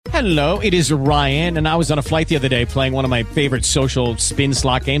Hello, it is Ryan, and I was on a flight the other day playing one of my favorite social spin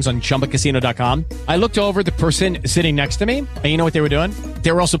slot games on ChumbaCasino.com. I looked over at the person sitting next to me, and you know what they were doing?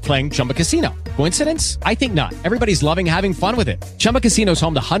 They were also playing Chumba Casino. Coincidence? I think not. Everybody's loving having fun with it. Chumba Casino is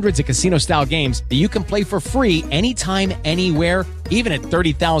home to hundreds of casino-style games that you can play for free anytime, anywhere, even at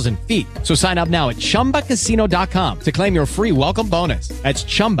 30,000 feet. So sign up now at ChumbaCasino.com to claim your free welcome bonus. That's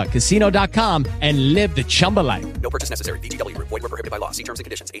ChumbaCasino.com and live the Chumba life. No purchase necessary. VGW. Void where prohibited by law. See terms and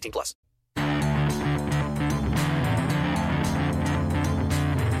conditions. 18+.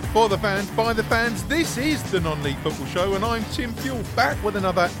 For the fans, by the fans, this is the Non-League Football Show, and I'm Tim Fuell, back with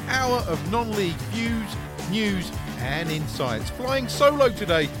another hour of non-league views, news and insights. Flying solo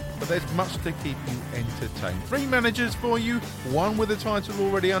today, but there's much to keep you entertained. 3 managers for you, one with a title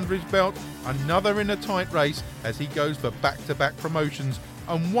already under his belt, another in a tight race as he goes for back-to-back promotions,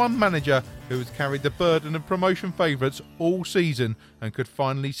 and one manager who has carried the burden of promotion favourites all season and could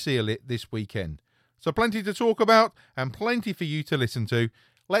finally seal it this weekend. So plenty to talk about and plenty for you to listen to.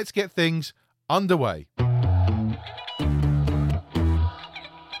 Let's get things underway.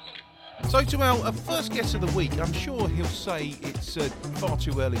 So to our first guest of the week, I'm sure he'll say it's far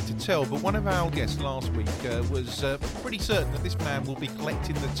too early to tell, but one of our guests last week was pretty certain that this man will be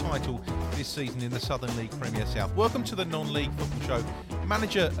collecting the title this season in the Southern League Premier South. Welcome to the Non-League Football Show,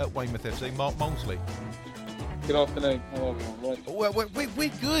 manager at Weymouth FC, Mark Molesley. Good afternoon. How are we? Right. Well, we're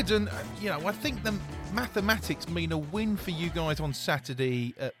good, and I think the mathematics mean a win for you guys on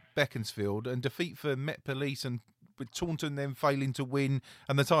Saturday at Beaconsfield and defeat for Met Police, and with Taunton then failing to win,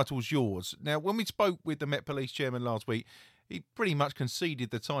 and the title's yours. Now, when we spoke with the Met Police chairman last week, he pretty much conceded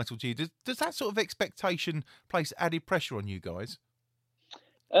the title to you. Does that sort of expectation place added pressure on you guys?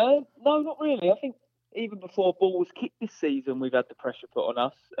 No, not really. I think even before ball was kicked this season, we've had the pressure put on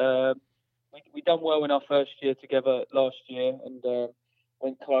us. We done well in our first year together last year, and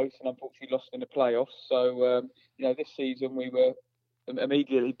went close, and unfortunately lost in the playoffs. So, this season we were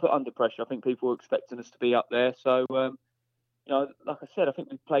immediately put under pressure. I think people were expecting us to be up there. So, like I said, I think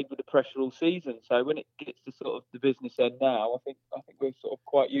we've played with the pressure all season. So when it gets to sort of the business end now, I think we're sort of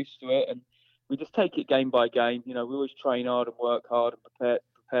quite used to it, and we just take it game by game. We always train hard and work hard and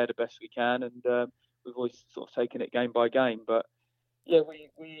prepare the best we can, and we've always sort of taken it game by game. But yeah, we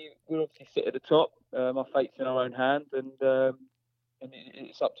obviously sit at the top. Our fate's in our own hand, and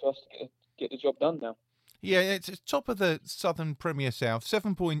it's up to us to get the job done now. Yeah, it's top of the Southern Premier South,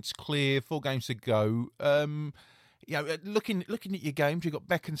 7 points clear, 4 games to go. Looking at your games, you've got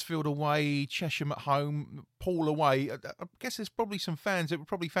Beaconsfield away, Chesham at home, Poole away. I guess there's probably some fans that would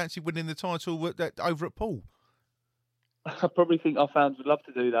probably fancy winning the title over at Poole. I probably think our fans would love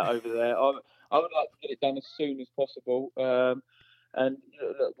to do that over there. I would like to get it done as soon as possible. And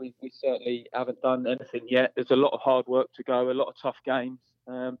look, we certainly haven't done anything yet. There's a lot of hard work to go, a lot of tough games.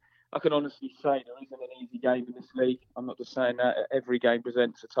 I can honestly say there isn't an easy game in this league. I'm not just saying that. Every game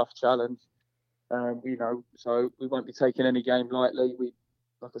presents a tough challenge. So we won't be taking any game lightly.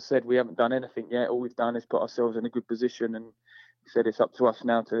 Like I said, we haven't done anything yet. All we've done is put ourselves in a good position, and we said it's up to us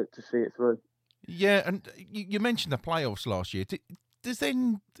now to see it through. Yeah, and you mentioned the playoffs last year. Does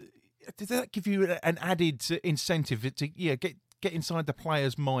that give you an added incentive to get inside the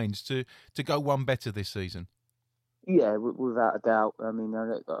players' minds to go one better this season? Yeah, without a doubt. I mean,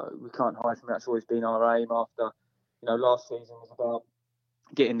 we can't hide from it. That's always been our aim. After, last season was about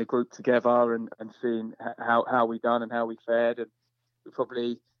getting the group together and seeing how we done and how we fared. And we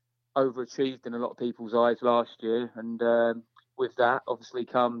probably overachieved in a lot of people's eyes last year. And with that, obviously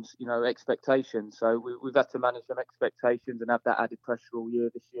comes, expectations. So we've had to manage them expectations and have that added pressure all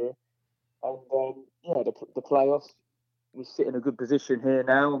year this year. And the playoffs. We sit in a good position here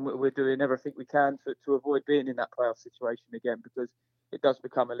now, and we're doing everything we can to avoid being in that playoff situation again, because it does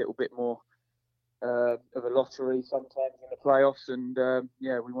become a little bit more of a lottery sometimes in the playoffs, and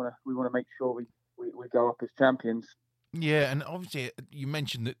we want to make sure we go up as champions. Yeah, and obviously you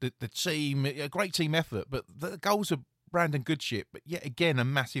mentioned that the team, a great team effort, but the goals are Brandon Goodship, but yet again a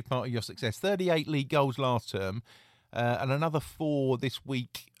massive part of your success. 38 league goals last term. And another 4 this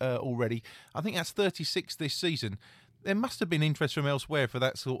week already. I think that's 36 this season. There must have been interest from elsewhere for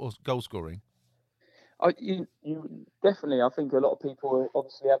that sort of goal scoring. You definitely. I think a lot of people are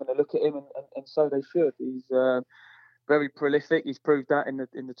obviously having a look at him, and so they should. He's very prolific. He's proved that in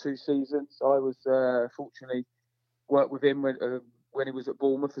the 2 seasons. I was fortunately worked with him when he was at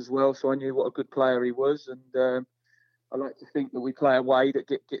Bournemouth as well, so I knew what a good player he was. And I like to think that we play a way that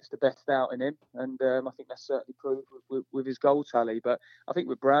gets the best out in him, and I think that's certainly proved with his goal tally. But I think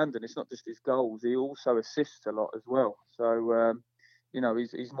with Brandon, it's not just his goals; he also assists a lot as well. So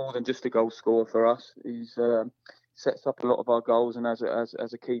he's more than just a goal scorer for us. He's sets up a lot of our goals and has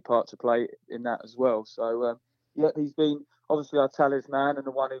a key part to play in that as well. So he's been obviously our talisman and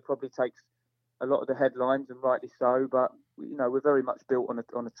the one who probably takes a lot of the headlines, and rightly so. But we're very much built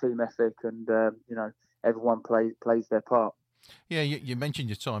on a team ethic, and everyone plays their part. Yeah, you mentioned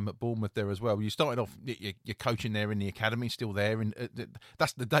your time at Bournemouth there as well. You started off, you're coaching there in the academy, still there, and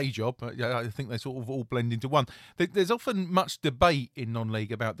that's the day job. I think they sort of all blend into one. There's often much debate in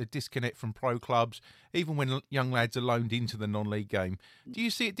non-league about the disconnect from pro clubs, even when young lads are loaned into the non-league game. Do you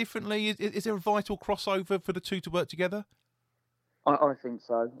see it differently? Is there a vital crossover for the two to work together? I think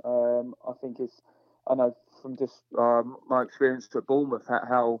so. I know from just my experience at Bournemouth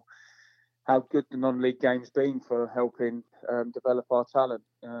how good the non-league game's been for helping develop our talent.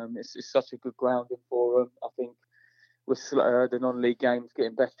 It's such a good grounding for them. I think with the non-league game's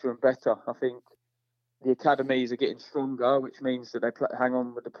getting better and better. I think the academies are getting stronger, which means that they hang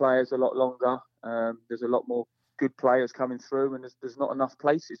on with the players a lot longer. There's a lot more good players coming through, and there's not enough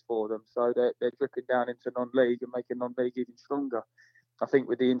places for them. So they're dripping down into non-league and making non-league even stronger. I think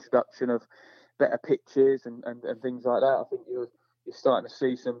with the introduction of better pitches and things like that, I think you're starting to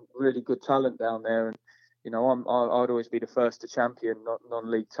see some really good talent down there. And I'd always be the first to champion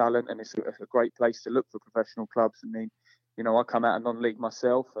non-league talent, and it's a great place to look for professional clubs. I mean, I come out of non-league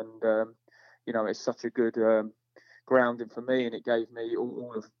myself, and it's such a good grounding for me, and it gave me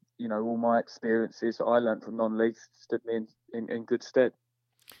all my experiences that I learned from non-league stood me in good stead.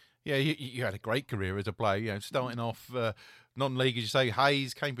 Yeah, you had a great career as a player. Starting off non-league, as you say,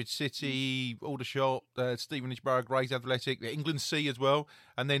 Hayes, Cambridge City, Aldershot, Stevenage Borough, Grays Athletic, England C as well,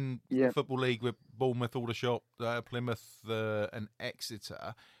 and then Football League with Bournemouth, Aldershot, Plymouth, and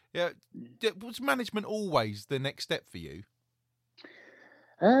Exeter. Yeah, was management always the next step for you?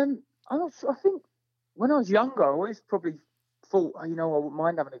 I think when I was younger, I always probably thought, I wouldn't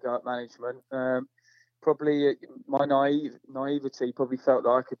mind having a go at management. Probably my naivety probably felt that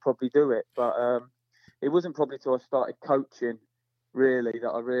I could probably do it, but it wasn't probably till I started coaching really that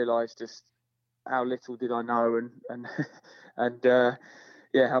I realised just how little did I know and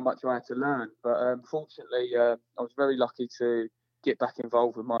how much I had to learn. But fortunately, I was very lucky to get back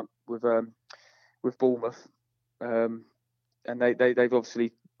involved with Bournemouth, and they've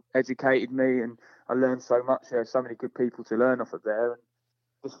obviously educated me, and I learned so much. There are so many good people to learn off of there, and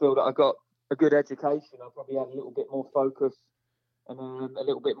just feel that I got a good education. I probably had a little bit more focus and a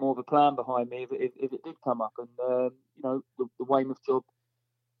little bit more of a plan behind me if it did come up. And the Weymouth job,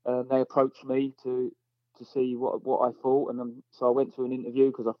 they approached me to see what I thought, and so I went to an interview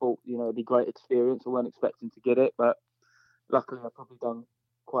because I thought it'd be a great experience. I weren't expecting to get it, but luckily I probably done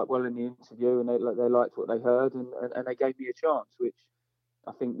quite well in the interview, and they liked what they heard, and they gave me a chance, which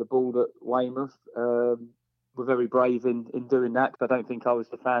I think the board at Weymouth were very brave in doing that, because I don't think I was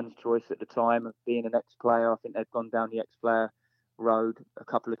the fans' choice at the time of being an ex-player. I think they'd gone down the ex-player road a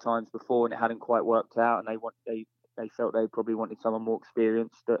couple of times before, and it hadn't quite worked out, and they felt they probably wanted someone more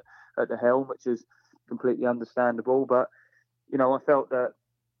experienced at the helm, which is completely understandable. But I felt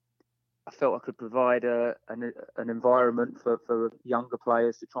I could provide an environment for younger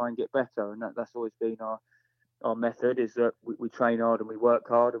players to try and get better, and that's always been our method, is that we train hard and we work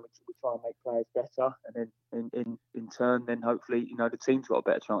hard, and we try and make players better, and then in turn, then hopefully the team's got a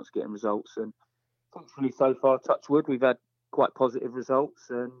better chance of getting results. And fortunately, so far, touch wood, we've had quite positive results,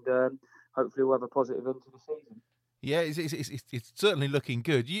 and hopefully we'll have a positive end to the season. Yeah, it's certainly looking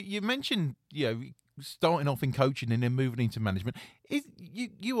good. You mentioned starting off in coaching and then moving into management.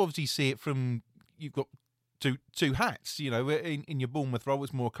 You obviously see it from, you've got two hats. In your Bournemouth role,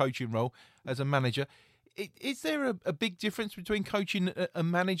 it's more a coaching role as a manager. Is there a big difference between coaching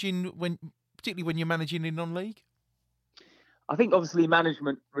and managing, particularly when you're managing in non-league? I think obviously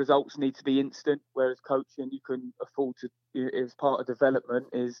management results need to be instant, whereas coaching you can afford to, as part of development,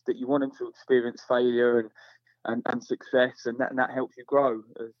 is that you want them to experience failure and success, and that helps you grow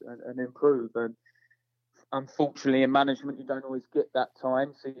and improve. And unfortunately in management you don't always get that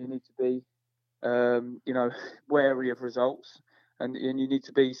time, so you need to be wary of results. And you need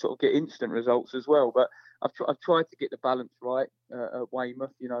to be sort of get instant results as well. But I've tried to get the balance right at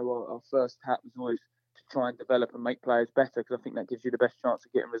Weymouth. Our first hat was always to try and develop and make players better, because I think that gives you the best chance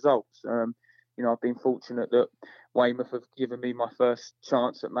of getting results. I've been fortunate that Weymouth have given me my first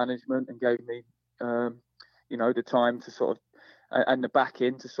chance at management and gave me, the time to sort of, and the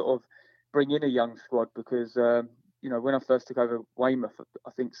backing to sort of bring in a young squad, because, when I first took over Weymouth, I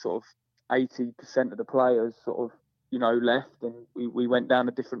think sort of 80% of the players sort of, left, and we went down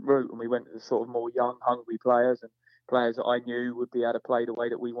a different route, and we went to the sort of more young, hungry players, and players that I knew would be able to play the way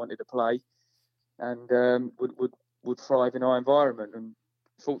that we wanted to play, and would thrive in our environment. And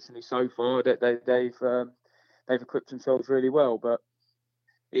fortunately, so far, that they've they've equipped themselves really well. But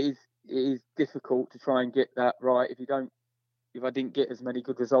it is difficult to try and get that right. If I didn't get as many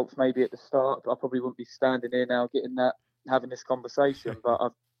good results maybe at the start, I probably wouldn't be standing here now having this conversation.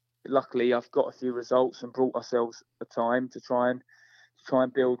 But luckily I've got a few results and brought ourselves a time to try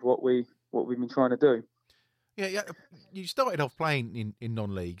and build what we've been trying to do. Yeah. You started off playing in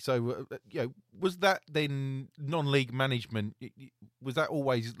non-league, so was that then non-league management? Was that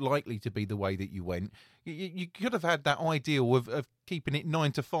always likely to be the way that you went? You could have had that ideal of keeping it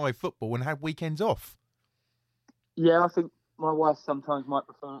 9 to 5 football and had weekends off. Yeah, I think my wife sometimes might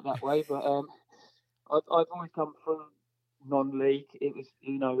prefer it that way, but I've always come from non-league. It was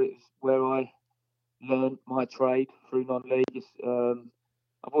where I learned my trade through non-league.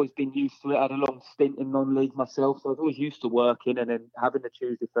 I've always been used to it. I had a long stint in non-league myself, so I was always used to working and then having the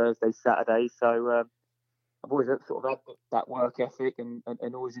Tuesday, Thursday, Saturday. So I've always sort of had that work ethic and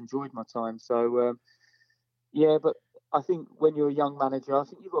always enjoyed my time. So, but I think when you're a young manager, I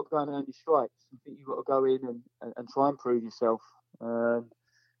think you've got to go and earn your stripes. I think you've got to go in and try and prove yourself. And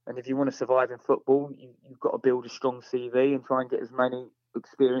if you want to survive in football, you've got to build a strong CV and try and get as many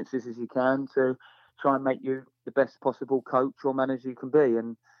experiences as you can to try and make you the best possible coach or manager you can be.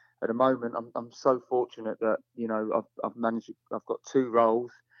 And at the moment, I'm so fortunate that I've got 2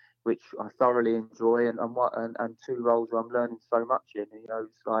 roles which I thoroughly enjoy, and 2 roles where I'm learning so much in.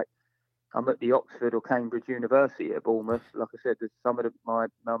 It's like I'm at the Oxford or Cambridge University at Bournemouth. Like I said, there's some of my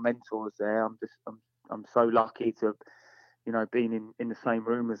mentors there. I'm so lucky to been in the same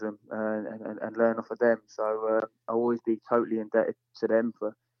room as them and learn off of them. So I'll always be totally indebted to them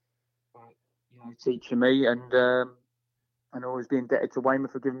for teaching me, and always be indebted to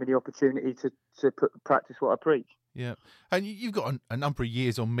Weymouth for giving me the opportunity to practice what I preach. Yeah, and you've got a number of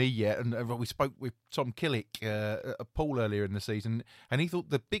years on me yet, and we spoke with Tom Killick at Paul earlier in the season, and he thought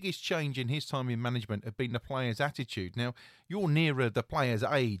the biggest change in his time in management had been the players' attitude. Now, you're nearer the players'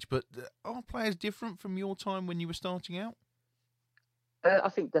 age, but are players different from your time when you were starting out? I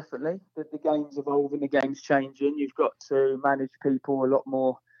think definitely. The game's evolving, the game's changing. You've got to manage people a lot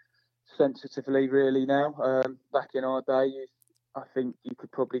more sensitively, really, now. Back in our day, I think you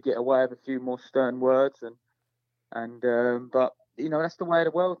could probably get away with a few more stern words, but that's the way of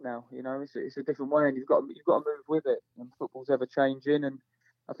the world now. It's a different way, and you've got to move with it. And football's ever changing, and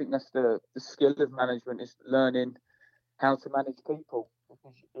I think that's the skill of management, is learning how to manage people.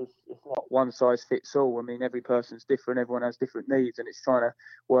 It's not one size fits all. I mean, every person's different. Everyone has different needs, and it's trying to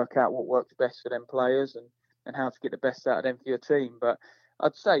work out what works best for them players and how to get the best out of them for your team. But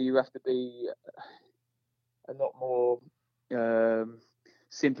I'd say you have to be a lot more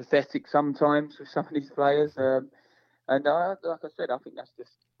sympathetic sometimes with some of these players. Like I said, I think that's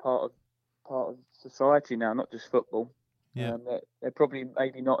just part of society now, not just football. Yeah. They're probably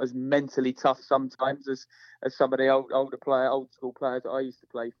maybe not as mentally tough sometimes as some of the old school players that I used to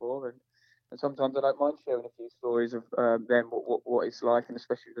play for, and sometimes I don't mind sharing a few stories of them, what it's like, and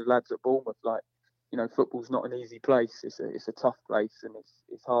especially the lads at Bournemouth. Like, football's not an easy place. It's a tough place, and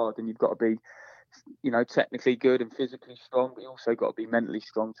it's hard, and you've got to be technically good and physically strong, but you also got to be mentally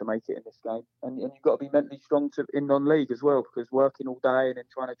strong to make it in this game, and you've got to be mentally strong in non-league as well, because working all day and then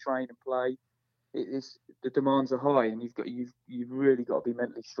trying to train and play. The demands are high, and you've really got to be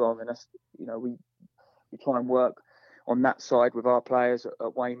mentally strong, and that's we try and work on that side with our players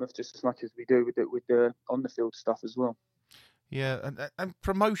at Weymouth just as much as we do with the on the field stuff as well. Yeah, and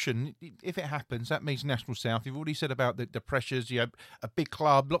promotion, if it happens, that means National South. You've already said about the pressures. You have a big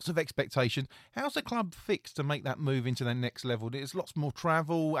club, lots of expectations. How's the club fixed to make that move into the next level? There's lots more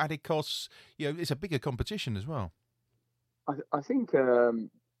travel, added costs. It's a bigger competition as well. I think.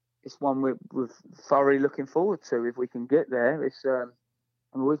 It's one we're thoroughly looking forward to if we can get there. I'm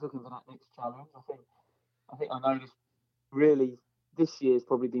always looking for that next challenge. I think I noticed really this year's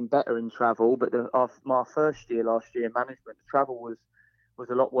probably been better in travel, but my first year last year in management, the travel was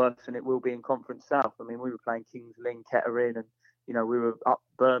a lot worse than it will be in Conference South. I mean, we were playing Kings Lynn, Kettering, and we were up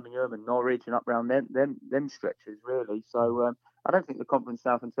Birmingham and Norwich and up around them stretches really. So I don't think the Conference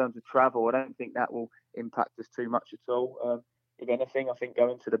South in terms of travel, I don't think that will impact us too much at all. If anything, I think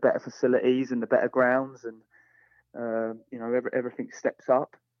going to the better facilities and the better grounds and, everything steps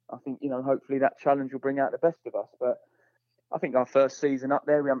up. I think, hopefully that challenge will bring out the best of us. But I think our first season up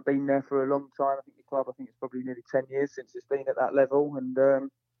there, we haven't been there for a long time. I think the club, it's probably nearly 10 years since it's been at that level. And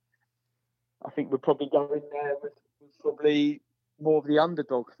I think we're probably going there with probably more of the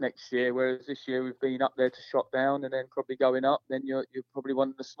underdog next year, whereas this year we've been up there to shot down and then probably going up, then you're probably one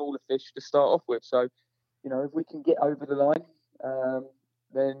of the smaller fish to start off with. So, if we can get over the line,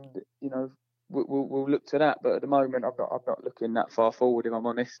 then we'll look to that. But at the moment, I'm not looking that far forward. If I'm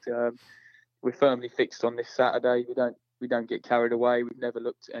honest, we're firmly fixed on this Saturday. We don't get carried away. We've never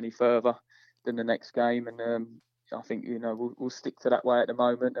looked any further than the next game, and I think we'll stick to that way at the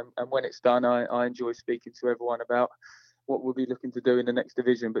moment. And when it's done, I enjoy speaking to everyone about what we'll be looking to do in the next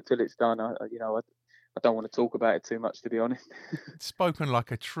division. But till it's done, I don't want to talk about it too much, to be honest. Spoken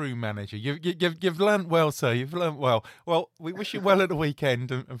like a true manager. You've learnt well, sir. You've learnt well. Well, we wish you well at the weekend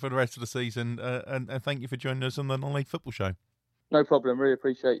and for the rest of the season. And thank you for joining us on the Non-League Football Show. No problem. Really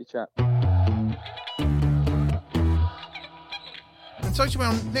appreciate your chat. And so to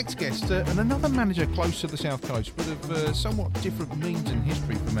our next guest, and another manager close to the South Coast, but of somewhat different means and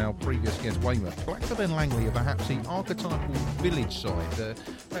history from our previous guest, Weymouth. Blackfield Langley are perhaps the archetypal village side.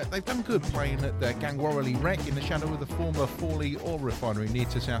 They've done good playing at the Gangwarley Wreck in the shadow of the former Forley oil refinery near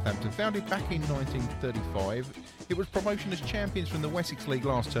to Southampton. Founded back in 1935, it was promotion as champions from the Wessex League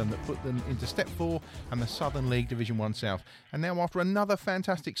last term that put them into Step 4 and the Spartan League Division One South. And now, after another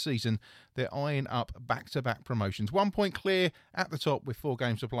fantastic season, they're eyeing up back-to-back promotions. 1 point clear at the top with 4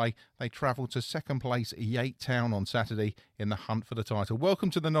 games to play. They travel to second place Yate Town on Saturday in the hunt for the title. Welcome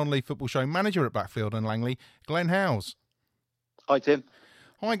to the Non-League Football Show. Manager at Blackfield and Langley, Glenn Howes. Hi, Tim.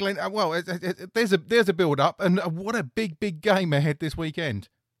 Hi, Glenn. Well, there's a build-up, and what a big game ahead this weekend.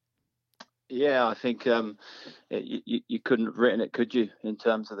 Yeah, I think you couldn't have written it, could you, in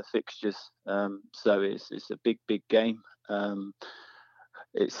terms of the fixtures? So it's a big game.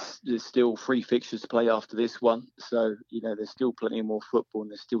 There's still 3 fixtures to play after this one, so there's still plenty more football,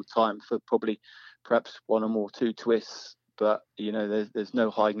 and there's still time for perhaps 1 or more 2 twists. But there's no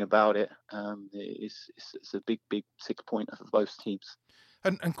hiding about it. It's a big 6 pointer for both teams.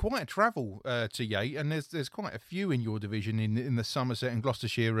 And quite a travel to Yate, and there's quite a few in your division in the Somerset and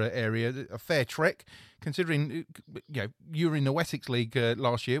Gloucestershire area. A fair trek, considering you were in the Wessex League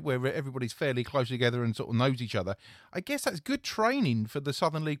last year, where everybody's fairly close together and sort of knows each other. I guess that's good training for the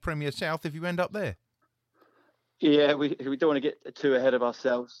Southern League Premier South if you end up there. Yeah, we don't want to get too ahead of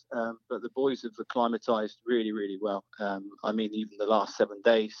ourselves, but the boys have acclimatised really, really well. Even the last 7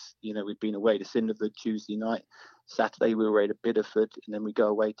 days, we've been away to Cinderford Tuesday night. Saturday we were away to Bideford, and then we go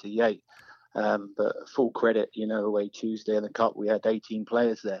away to Yate. But full credit, away Tuesday in the Cup, we had 18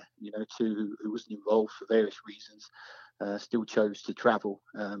 players there, 2 who wasn't involved for various reasons, still chose to travel.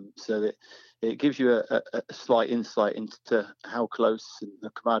 So it gives you a slight insight into how close and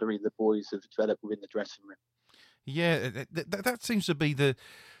the camaraderie the boys have developed within the dressing room. Yeah, that seems to be the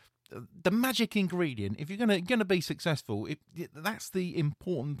magic ingredient. If you're going to be successful, that's the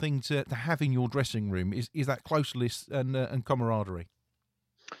important thing to have in your dressing room is that closeness and camaraderie.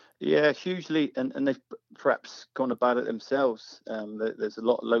 Yeah, hugely, and they've perhaps gone about it themselves. There's a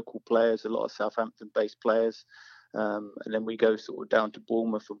lot of local players, a lot of Southampton-based players, and then we go sort of down to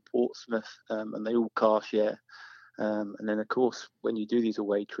Bournemouth and Portsmouth, and they all car share. And then, of course, when you do these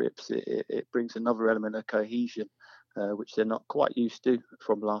away trips, it brings another element of cohesion, which they're not quite used to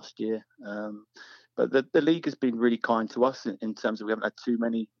from last year. But the league has been really kind to us in terms of we haven't had too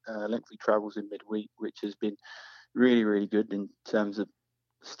many lengthy travels in midweek, which has been really, really good in terms of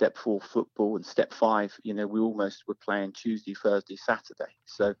Step 4 football. And Step 5, we almost were playing Tuesday, Thursday, Saturday.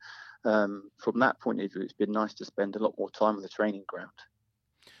 So from that point of view, it's been nice to spend a lot more time on the training ground.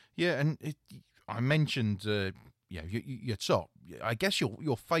 Yeah, and I mentioned... your top. I guess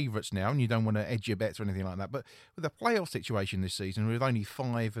your favourites now, and you don't want to edge your bets or anything like that. But with the playoff situation this season, with only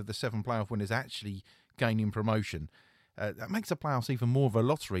 5 of the 7 playoff winners actually gaining promotion, that makes the playoffs even more of a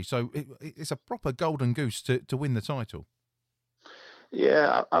lottery. So it's a proper golden goose to win the title.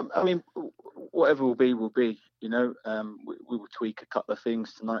 Yeah, I mean, whatever will be, will be. We will tweak a couple of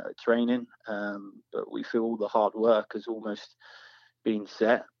things tonight at training, but we feel all the hard work has almost been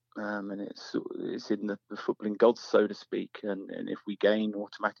set. And it's in the footballing gods, so to speak. And if we gain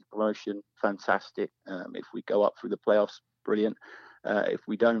automatic promotion, fantastic. If we go up through the playoffs, brilliant. If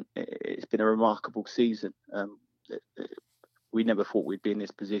we don't, it's been a remarkable season. We never thought we'd be in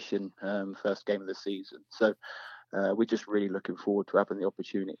this position first game of the season. So we're just really looking forward to having the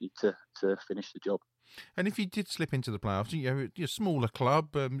opportunity to finish the job. And if you did slip into the playoffs, you're a smaller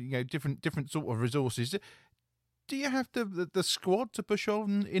club, different sort of resources. Do you have the squad to push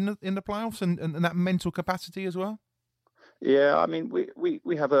on in the playoffs and that mental capacity as well? Yeah, I mean,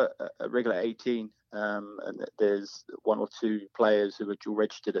 we have a regular 18, and there's 1 or 2 players who are dual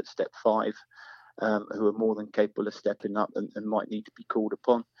registered at Step 5, who are more than capable of stepping up and might need to be called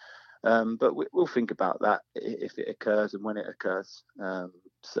upon. But we'll think about that if it occurs and when it occurs.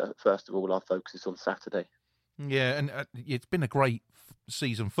 So first of all, our focus is on Saturday. Yeah, and it's been a great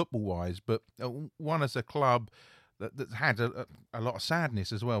season football-wise, but one as a club that's had a lot of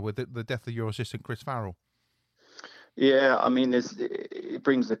sadness as well with the death of your assistant Chris Farrell. Yeah, I mean, it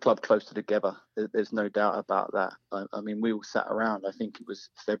brings the club closer together. There's no doubt about that. I mean, we all sat around. I think it was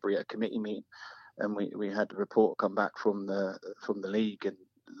February at a committee meeting, and we had the report come back from the league and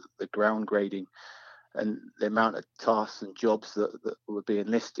the ground grading and the amount of tasks and jobs that were being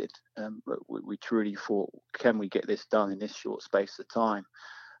listed. But we truly thought, can we get this done in this short space of time?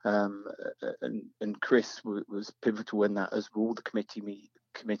 And Chris was pivotal in that, as all the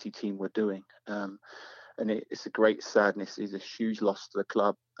committee team were doing. And it's a great sadness. It's a huge loss to the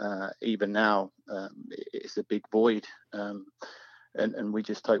club. Even now, it's a big void. And we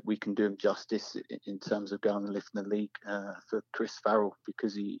just hope we can do him justice in terms of going and lifting the league for Chris Farrell,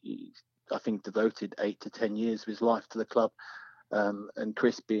 because he I think, devoted 8 to 10 years of his life to the club. And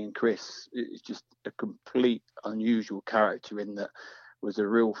Chris, being Chris, is just a complete unusual character in that was a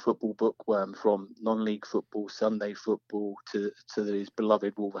real football bookworm, from non-league football, Sunday football, to his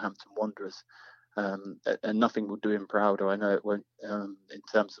beloved Wolverhampton Wanderers. And nothing will do him prouder. I know it won't, in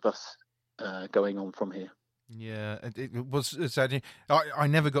terms of us going on from here. Yeah, it was sad. I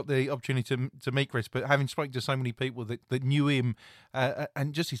never got the opportunity to meet Chris, but having spoken to so many people that knew him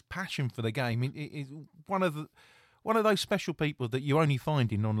and just his passion for the game, is one of those special people that you only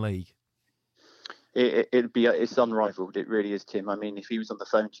find in non-league. It's unrivaled. It really is, Tim. I mean, if he was on the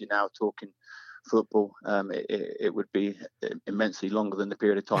phone to you now talking football, it would be immensely longer than the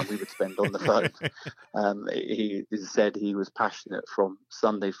period of time we would spend on the phone. He said he was passionate from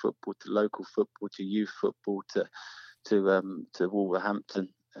Sunday football to local football to youth football to Wolverhampton,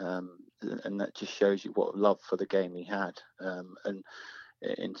 and that just shows you what love for the game he had. And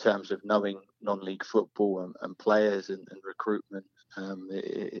in terms of knowing non-league football and players and recruitment,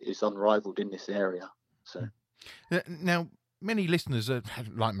 it's unrivaled in this area. So now, many listeners,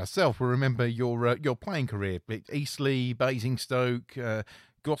 like myself, will remember your playing career at Eastleigh, Basingstoke,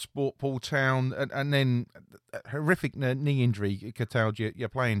 Gosport, Paul Town, and then a horrific knee injury curtailed your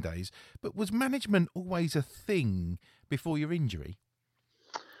playing days. But was management always a thing before your injury?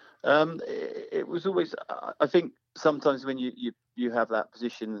 It was always. I think sometimes when you have that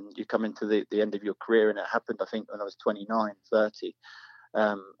position and you come into the end of your career, and it happened, I think, when I was 29, 30,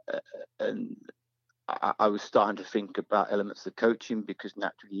 and I was starting to think about elements of coaching, because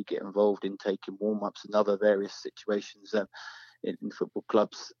naturally you get involved in taking warm-ups and other various situations in football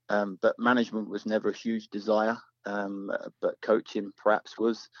clubs. But management was never a huge desire, but coaching perhaps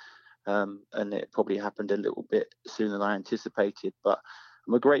was, and it probably happened a little bit sooner than I anticipated. But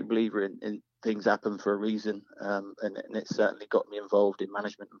I'm a great believer in things happen for a reason, and it certainly got me involved in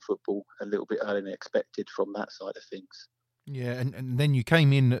management and football a little bit earlier than expected from that side of things. Yeah, and then you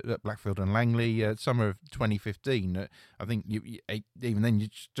came in at Blackfield and Langley summer of 2015. I think even then you're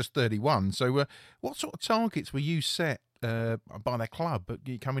just 31. So what sort of targets were you set by the club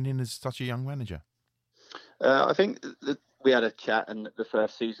coming in as such a young manager? I think that we had a chat, and the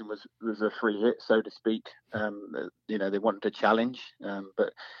first season was a free hit, so to speak. They wanted a challenge,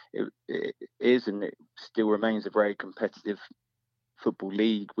 but it is and it still remains a very competitive football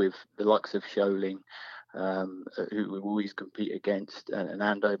league, with the likes of Sholing, who we always compete against, and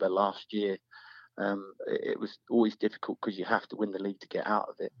Andover last year. It was always difficult because you have to win the league to get out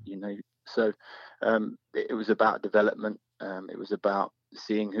of it, So it was about development. It was about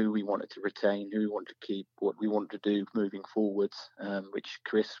seeing who we wanted to retain, who we wanted to keep, what we wanted to do moving forwards, which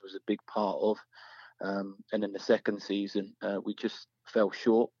Chris was a big part of. And in the second season, we just fell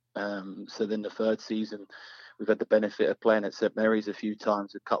short. So then the third season, we've had the benefit of playing at St Mary's a few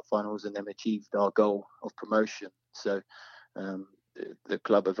times at cup finals, and then achieved our goal of promotion. So the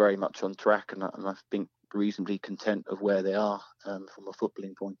club are very much on track, and I think reasonably content of where they are from a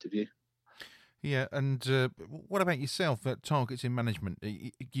footballing point of view. Yeah, and what about yourself at targets in management?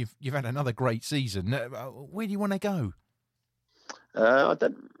 You've had another great season. Where do you want to go? I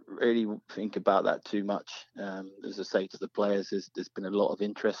don't really think about that too much. As I say to the players, there's been a lot of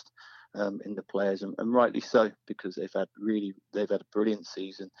interest in the players, and rightly so, because they've had a brilliant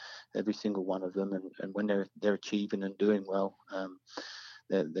season, every single one of them, and when they're achieving and doing well,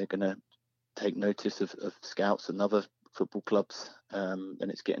 they're going to take notice of scouts and other football clubs,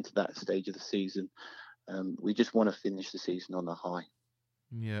 and it's getting to that stage of the season. We just want to finish the season on a high.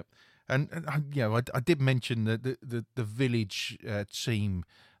 Yeah, and I did mention the village team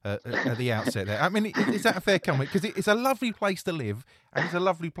at the outset there. I mean, is that a fair comment? Because it's a lovely place to live, and it's a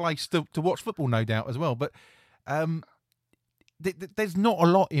lovely place to watch football, no doubt, as well. But there's not a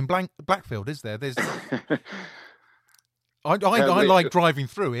lot in Blackfield, is there? There's. I like driving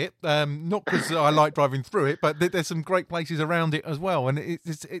through it, not because I like driving through it, but there's some great places around it as well, and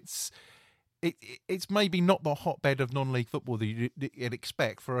it's it's maybe not the hotbed of non-league football that you'd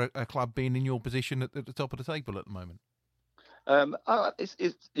expect for a club being in your position at the top of the table at the moment. It's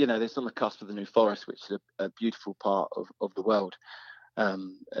it's on the cusp of the New Forest, which is a beautiful part of the world,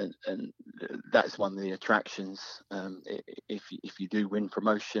 and that's one of the attractions. If you do win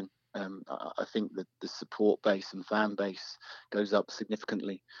promotion, I think that the support base and fan base goes up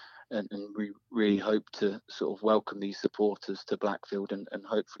significantly, and we really hope to sort of welcome these supporters to Blackfield and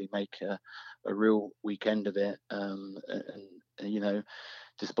hopefully make a real weekend of it, and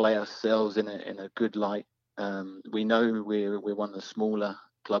display ourselves in a good light. We know we're one of the smaller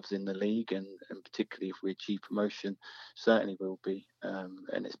clubs in the league, and particularly if we achieve promotion, certainly will be.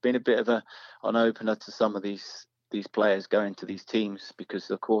 And it's been a bit of an opener to some of these players going to these teams, because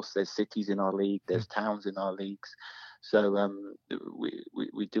of course there's cities in our league, there's towns in our leagues, so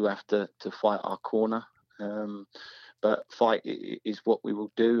we do have to fight our corner. But fight is what we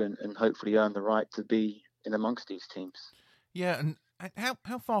will do, and hopefully earn the right to be in amongst these teams. Yeah, and how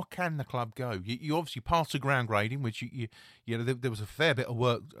far can the club go? You obviously passed the ground grading, which there was a fair bit of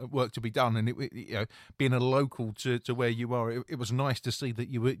work to be done, and being a local to where you are, it was nice to see that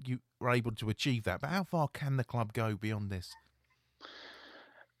you were able to achieve that. But how far can the club go beyond this?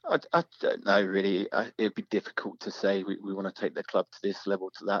 I don't know really. It'd be difficult to say we want to take the club to this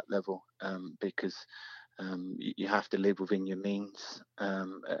level, to that level, because you have to live within your means,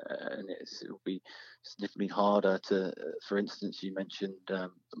 and it'll be significantly harder to, for instance, you mentioned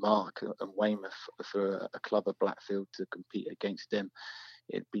Mark and Weymouth, for a club of Blackfield to compete against them.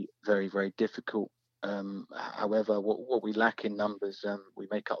 It'd be very, very difficult. However, what we lack in numbers, we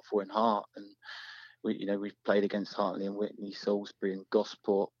make up for in heart, and we've played against Hartley and Whitney, Salisbury and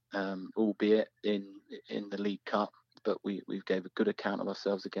Gosport, albeit in the League Cup, but we gave a good account of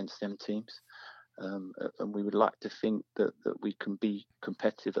ourselves against them teams. And we would like to think that we can be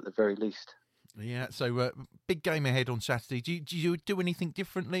competitive at the very least. Yeah, so big game ahead on Saturday. Do you do anything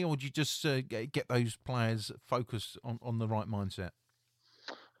differently, or do you just get those players focused on the right mindset?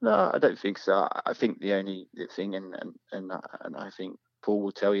 No, I don't think so. I think the only thing, and I think Paul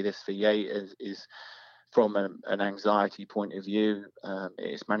will tell you this for Yate, is from an anxiety point of view,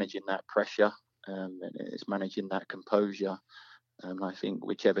 it's managing that pressure, and it's managing that composure. I think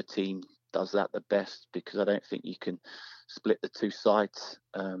whichever team does that the best, because I don't think you can split the two sides.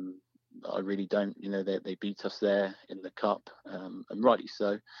 I really don't. They beat us there in the cup, and rightly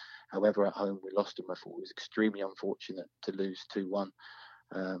so. However, at home we lost them. I thought it was extremely unfortunate to lose 2-1.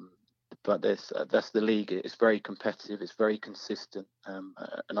 But that's the league. It's very competitive. It's very consistent,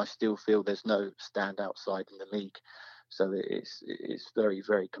 and I still feel there's no standout side in the league. So it's very,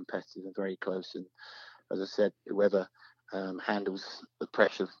 very competitive and very close. And as I said, whoever handles the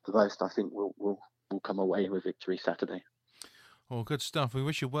pressure the most, I think will come away with victory Saturday. Well, good stuff. We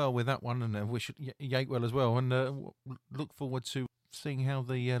wish you well with that one, and wish Yate well as well, and look forward to seeing how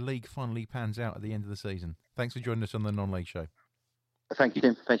the league finally pans out at the end of the season. Thanks for joining us on the Non-League Show. Thank you,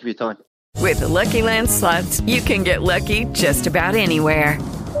 Tim. Thank you for your time. With the Lucky Land Slots, you can get lucky just about anywhere.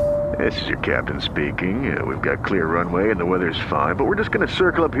 This is your captain speaking. We've got clear runway and the weather's fine, but we're just going to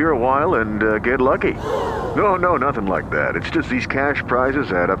circle up here a while and get lucky. No, nothing like that. It's just these cash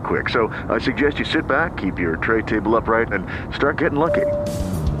prizes add up quick. So I suggest you sit back, keep your tray table upright, and start getting lucky.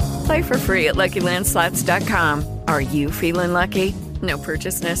 Play for free at LuckyLandSlots.com. Are you feeling lucky? No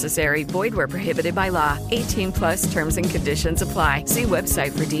purchase necessary. Void where prohibited by law. 18+ terms and conditions apply. See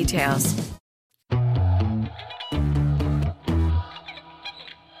website for details.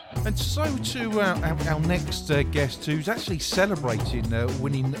 And so to our next guest, who's actually celebrating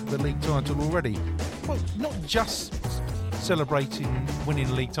winning the league title already. Well, not just celebrating winning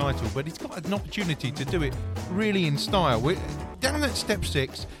the league title, but he's got an opportunity to do it really in style. We're down at Step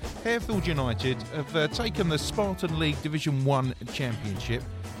 6, Harefield United have taken the Spartan League Division One championship,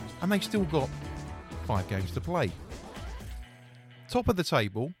 and they've still got 5 games to play. Top of the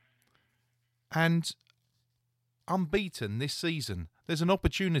table, and unbeaten this season. There's an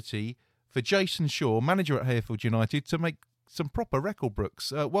opportunity for Jason Shaw, manager at Harefield United, to make some proper record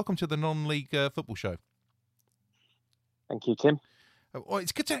books. Welcome to the Non-League Football Show. Thank you, Tim. Well,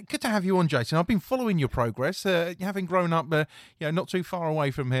 it's good to have you on, Jason. I've been following your progress, having grown up, not too far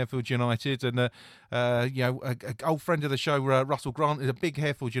away from Harefield United, and an old friend of the show, Russell Grant, is a big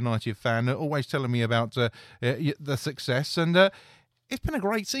Harefield United fan, always telling me about the success, and it's been a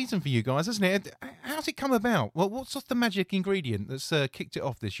great season for you guys, hasn't it? How's it come about? Well, what's the magic ingredient that's kicked it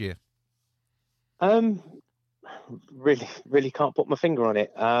off this year? Really can't put my finger on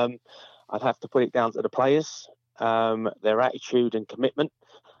it. I'd have to put it down to the players. Their attitude and commitment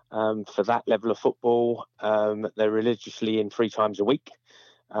for that level of football. They're religiously in 3 times a week.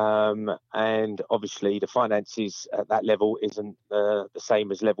 And obviously the finances at that level isn't the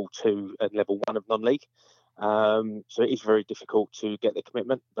same as level 2 and level 1 of non-league. So it is very difficult to get the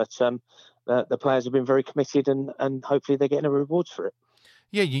commitment, but the players have been very committed, and hopefully they're getting the rewards for it.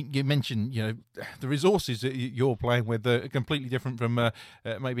 Yeah, you mentioned, the resources that you're playing with are completely different from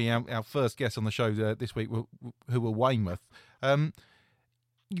maybe our first guest on the show this week, who were Weymouth.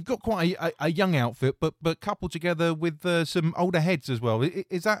 You've got quite a young outfit, but coupled together with some older heads as well.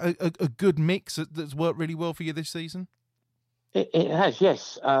 Is that a good mix that's worked really well for you this season? It has,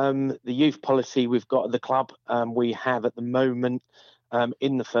 yes. The youth policy we've got at the club, we have at the moment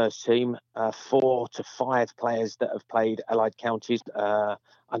in the first team 4 to 5 players that have played Allied Counties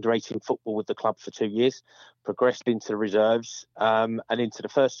under 18 football with the club for 2 years, progressed into the reserves and into the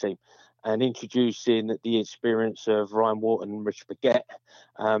first team. And introducing the experience of Ryan Wharton, Richard Baguette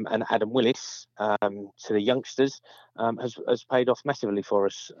and Adam Willis to the youngsters has paid off massively for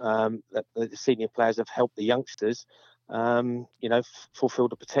us. The senior players have helped the youngsters fulfill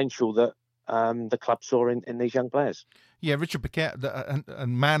the potential that the club saw in these young players. Yeah, Richard Paquette, a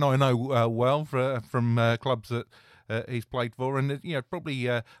man I know well from clubs that he's played for, and probably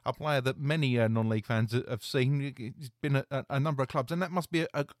a player that many non-league fans have seen. He's been at a number of clubs, and that must be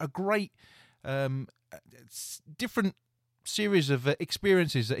a great different series of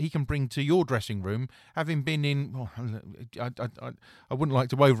experiences that he can bring to your dressing room, having been in, I wouldn't like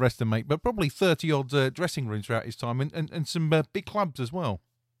to overestimate, but probably 30-odd dressing rooms throughout his time, and some big clubs as well.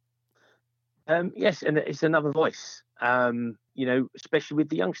 Yes, and it's another voice, especially with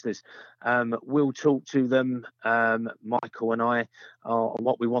the youngsters. We'll talk to them, Michael and I, on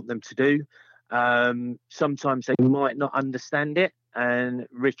what we want them to do. Sometimes they might not understand it. And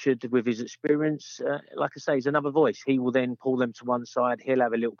Richard, with his experience, like I say, is another voice. He will then pull them to one side. He'll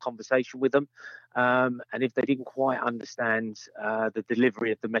have a little conversation with them. And if they didn't quite understand the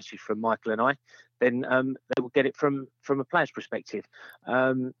delivery of the message from Michael and I, then they will get it from a player's perspective.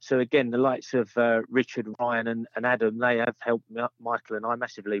 So again, the likes of Richard, Ryan and Adam, they have helped Michael and I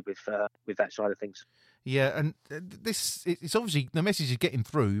massively with that side of things. Yeah, and it's obviously the message is getting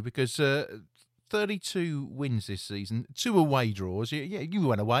through because 32 wins this season, 2 away draws. Yeah, you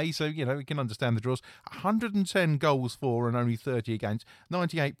went away, so we can understand the draws. 110 goals for and only 30 against,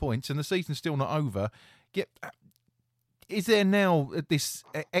 98 points, and the season's still not over. Is there now this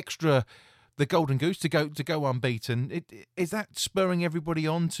extra, the golden goose to go unbeaten? Is that spurring everybody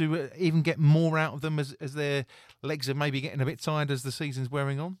on to even get more out of them as their legs are maybe getting a bit tired as the season's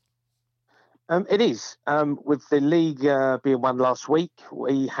wearing on? It is. With the league being won last week,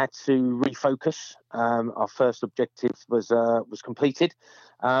 we had to refocus. Our first objective was completed.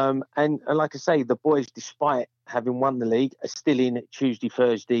 And like I say, the boys, despite having won the league, are still in Tuesday,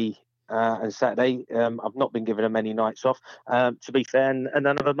 Thursday and Saturday. I've not been given them any nights off, to be fair, and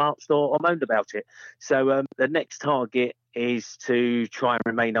none of them asked or moaned about it. So the next target is to try and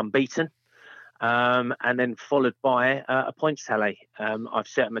remain unbeaten. And then followed by a points tally. I've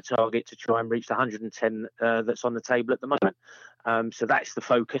set them a target to try and reach the 110 that's on the table at the moment. So that's the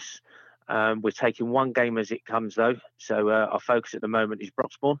focus. We're taking one game as it comes, though. So our focus at the moment is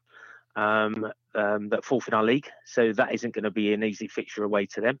Broxbourne, that fourth in our league. So that isn't going to be an easy fixture away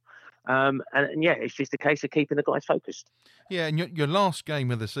to them. And yeah, it's just a case of keeping the guys focused. Yeah, and your last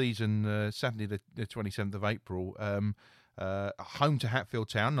game of the season, Saturday the 27th of April, home to Harefield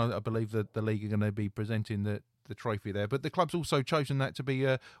Town. I believe that the league are going to be presenting the trophy there, but the club's also chosen that to be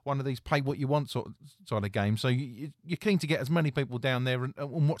one of these pay what you want sort of games. So you're keen to get as many people down there and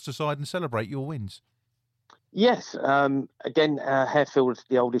watch the side and celebrate your wins. Yes, again, Harefield is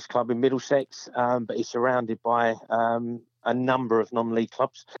the oldest club in Middlesex, but it's surrounded by a number of non-league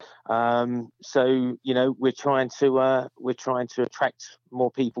clubs. So we're trying to attract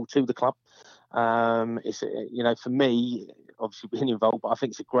more people to the club. It's for me, obviously being involved, but I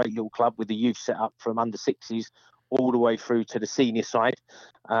think it's a great little club with the youth set up from under 6s all the way through to the senior side.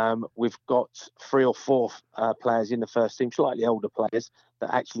 We've got 3 or 4 players in the first team, slightly older players,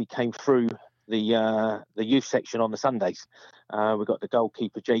 that actually came through the youth section on the Sundays. We've got the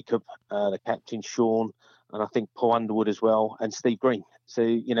goalkeeper Jacob, the captain Sean, and I think Paul Underwood as well, and Steve Green. So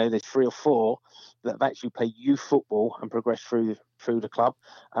there's 3 or 4 that have actually played youth football and progressed through the club,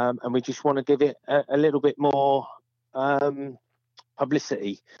 and we just want to give it a little bit more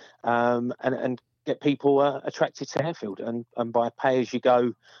publicity and get people attracted to Harefield, and by pay as you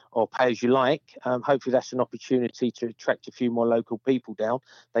go or pay as you like. Hopefully that's an opportunity to attract a few more local people down.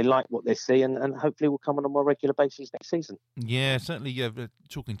 They like what they see, and hopefully will come on a more regular basis next season. Yeah, certainly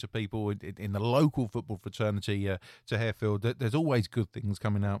talking to people in the local football fraternity to Harefield, there's always good things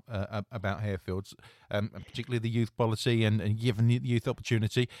coming out about Harefields, particularly the youth policy and giving the youth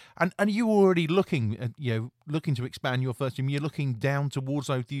opportunity. And you already looking to expand your first team. You're looking down towards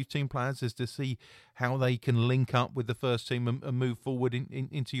those youth team players as to see how they can link up with the first team and move forward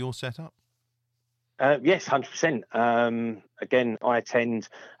into your setup. Yes, 100%. Again, I attend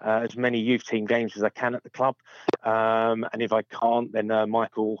as many youth team games as I can at the club. And if I can't, then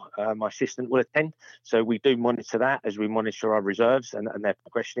Michael, my assistant, will attend. So we do monitor that as we monitor our reserves and their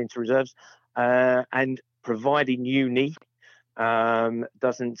progression into reserves. And providing uni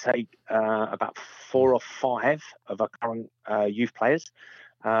doesn't take about 4 or 5 of our current youth players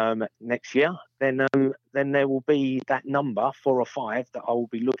next year, then there will be that number, 4 or 5, that I will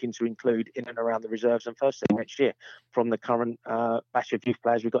be looking to include in and around the reserves and first team next year from the current batch of youth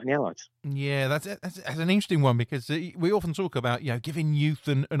players we've got in the Allies. Yeah, that's an interesting one, because we often talk about giving youth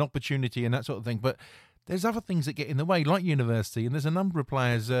an opportunity and that sort of thing, but there's other things that get in the way, like university, and there's a number of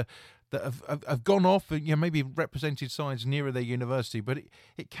players that have gone off and maybe represented sides nearer their university, but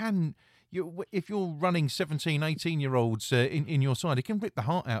it can. If you're running 17, 18-year-olds in your side, it can rip the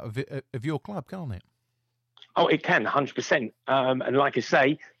heart out of your club, can't it? Oh, it can, 100%. And like I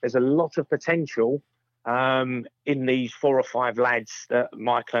say, there's a lot of potential in these 4 or 5 lads that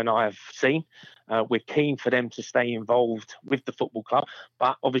Michael and I have seen. We're keen for them to stay involved with the football club,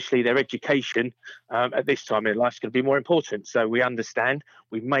 but obviously their education at this time in life is going to be more important. So we understand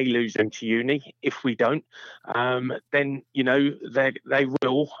we may lose them to uni. If we don't, then they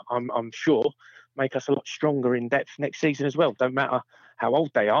will, I'm sure, make us a lot stronger in depth next season as well. Don't matter how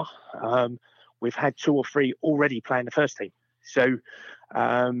old they are. We've had 2 or 3 already playing the first team. So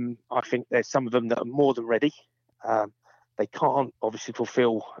I think there's some of them that are more than ready. They can't obviously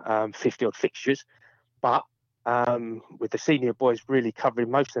fulfil 50-odd fixtures, but with the senior boys really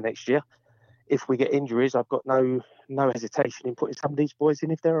covering most of next year, if we get injuries, I've got no hesitation in putting some of these boys in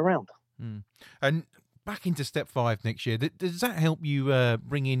if they're around. And back into Step 5 next year, does that help you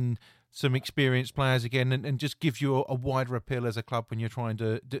bring in some experienced players again and just gives you a wider appeal as a club when you're trying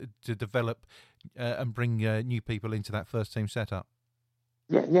to develop and bring new people into that first team setup?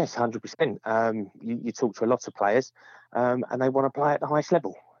 Yeah, yes, 100%. You talk to a lot of players and they want to play at the highest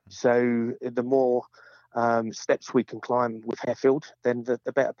level. So the more steps we can climb with Harefield, then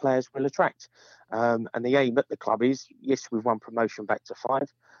the better players we'll attract. And the aim at the club is, yes, we've won promotion back to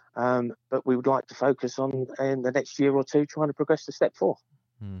 5, but we would like to focus on, in the next year or 2, trying to progress to Step 4.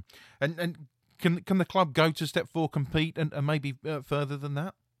 And can the club go to Step 4, compete, and maybe further than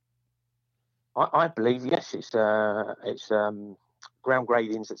that? I believe, yes. It's ground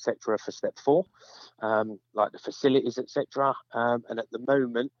gradings, etc., for Step 4, like the facilities, etc. And at the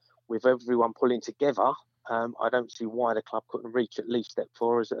moment, with everyone pulling together, I don't see why the club couldn't reach at least Step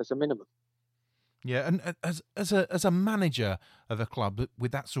 4 as a minimum. Yeah, and as a manager of a club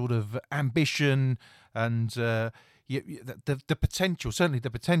with that sort of ambition and the potential, certainly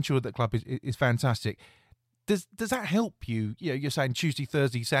the potential of the club is fantastic. Does that help you? You're saying Tuesday,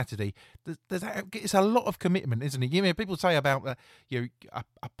 Thursday, Saturday. Does that? It's a lot of commitment, isn't it? People say about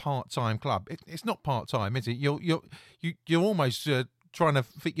a part-time club. It's not part-time, is it? You're almost trying to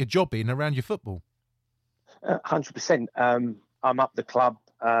fit your job in around your football. 100%. I'm up the club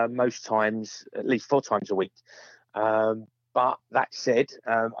most times, at least 4 times a week. But that said,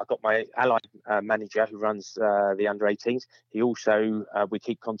 I've got my allied manager who runs the under-18s. He also, we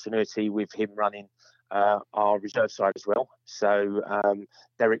keep continuity with him running our reserve side as well. So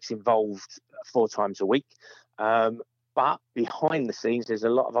Derek's involved 4 times a week. But behind the scenes, there's a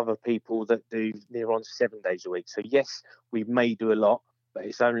lot of other people that do near on 7 days a week. So yes, we may do a lot, but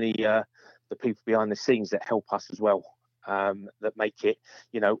it's only the people behind the scenes that help us as well, that make it,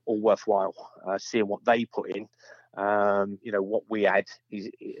 all worthwhile. Seeing what they put in, what we add is,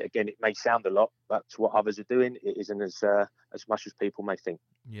 again, it may sound a lot, but to what others are doing, it isn't as much as people may think.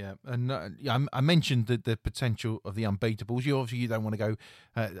 Yeah, and I mentioned the potential of the unbeatables. You don't want to go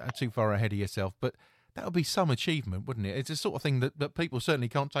too far ahead of yourself, but that would be some achievement, wouldn't it? It's the sort of thing that people certainly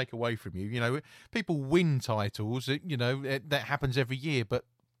can't take away from you. People win titles, that happens every year, but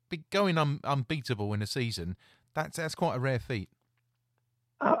going unbeatable in a season, that's quite a rare feat.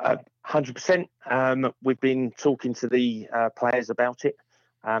 100%. We've been talking to the players about it.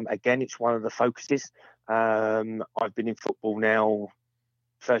 Again, it's one of the focuses. I've been in football now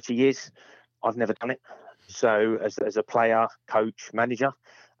 30 years. I've never done it. So as a player, coach, manager,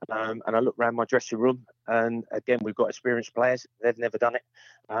 And I look around my dressing room, and again, we've got experienced players. They've never done it,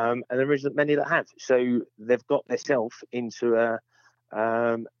 and there isn't many that have. So they've got themselves into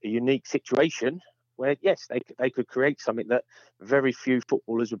a unique situation where, yes, they could create something that very few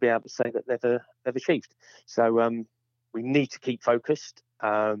footballers would be able to say that they've achieved. So we need to keep focused.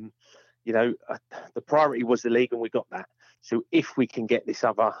 The priority was the league, and we got that. So if we can get this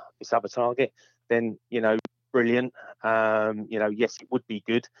other target, then brilliant. Yes, it would be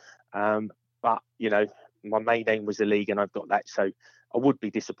good. But my main aim was the league, and I've got that. So I would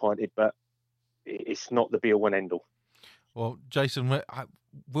be disappointed, but it's not the be all and end all. Well, Jason,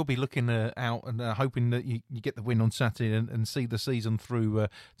 we'll be looking out and hoping that you get the win on Saturday and see the season through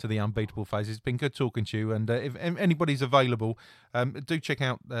to the unbeatable phase. It's been good talking to you, and if anybody's available, do check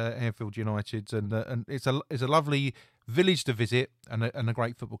out Harefield United, and it's a lovely village to visit and a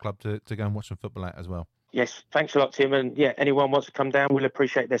great football club to go and watch some football at as well. Yes, thanks a lot, Tim, and yeah, anyone wants to come down, we'll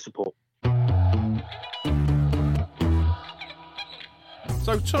appreciate their support.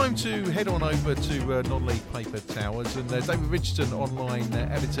 So time to head on over to non-league paper towers, and David Richardson, online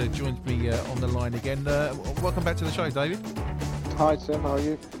editor, joins me on the line again. Welcome back to the show, David. Hi Tim, how are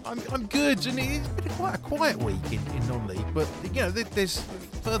you? I'm good, and it's been quite a quiet week in non-league, but there's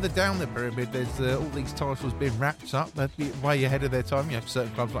further down the pyramid, there's all these titles being wrapped up. They're way ahead of their time. You have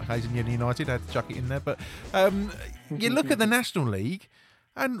certain clubs like Harefield United had to chuck it in there, but you look at the National League.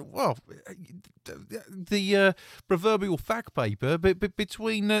 And, well, the proverbial fact paper, but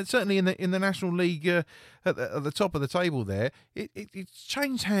between certainly in the National League at the top of the table there, it's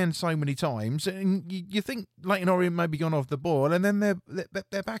changed hands so many times, and you think Leyton Orient may be gone off the boil, and then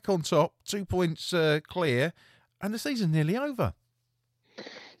they're back on top, 2 points clear, and the season's nearly over.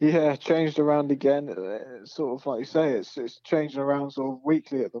 Yeah, changed around again. It's sort of like you say, it's changing around sort of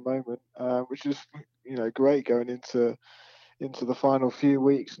weekly at the moment, which is great going into the final few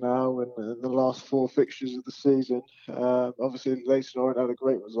weeks now and the last 4 fixtures of the season. Obviously, Leyton Orient had a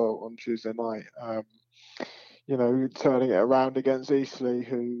great result on Tuesday night. Turning it around against Eastleigh,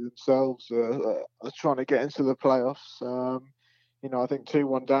 who themselves are trying to get into the playoffs. I think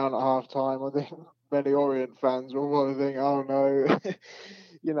 2-1 down at half time. I think many Orient fans will want to think, oh no,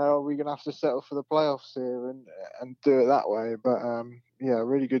 are we going to have to settle for the playoffs here and do it that way? But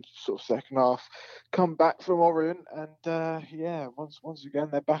really good sort of second half come back from Orient, and once again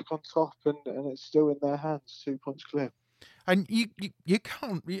they're back on top, and it's still in their hands, 2 points clear. And you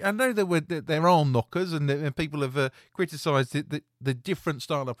can't. I know there are knockers, and people have criticised the different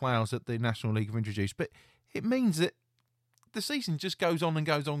style of players that the National League have introduced, but it means that the season just goes on and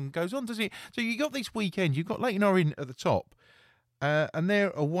goes on and goes on, doesn't it? So you got this weekend, you've got Leyton Orient at the top, and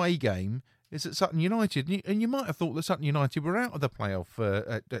their away game is at Sutton United, and you might have thought that Sutton United were out of the playoff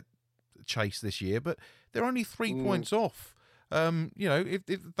at chase this year, but they're only 3 points off.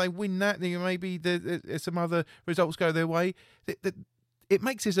 If they win that, then maybe some other results go their way. It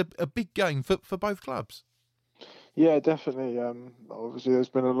makes this a big game for both clubs. Yeah, definitely. Obviously, there's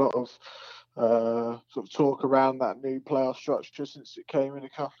been a lot of sort of talk around that new playoff structure since it came in a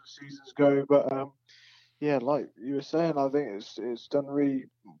couple of seasons ago, but like you were saying, I think it's done really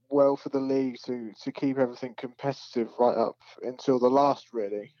well for the league to keep everything competitive right up until the last,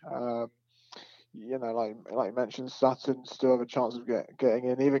 really. Like you mentioned, Sutton still have a chance of getting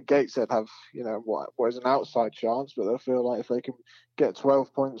in. Even Gateshead have, what is an outside chance, but they feel like if they can get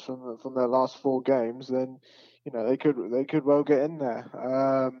 12 points from their last 4 games, then they could well get in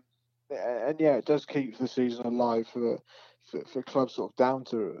there. It does keep the season alive for clubs sort of down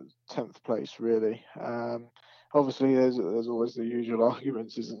to 10th place, really. Obviously, there's always the usual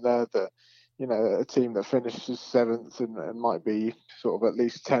arguments, isn't there, that a team that finishes 7th and might be sort of at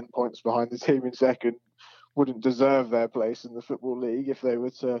least 10 points behind the team in second wouldn't deserve their place in the Football League if they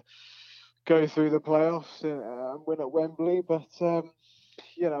were to go through the playoffs and win at Wembley. But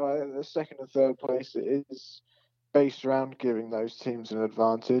the second and third place, it is based around giving those teams an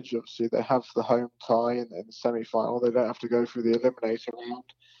advantage. Obviously, they have the home tie in the semi-final. They don't have to go through the eliminator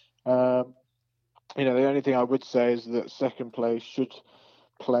round. The only thing I would say is that second place should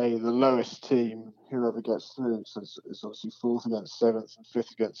play the lowest team, whoever gets through. So it's obviously 4th against 7th and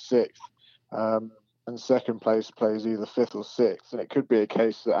 5th against 6th. And second place plays either 5th or 6th. And it could be a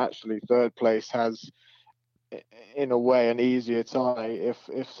case that actually third place has, in a way, an easier tie if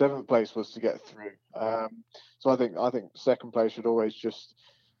 7th place was to get through. So I think second place should always just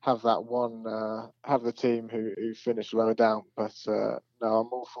have that one, have the team who finish lower down. But no,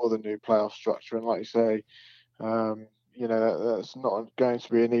 I'm all for the new playoff structure. And like you say, that's not going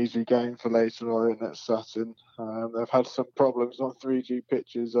to be an easy game for Leyton Orient at Sutton. They've had some problems on 3G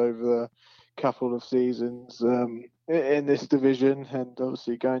pitches over the couple of seasons. in this division, and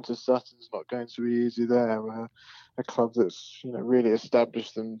obviously going to Sutton's not going to be easy there. A club that's really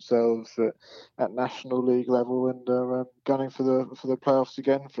established themselves at National League level and are gunning for the playoffs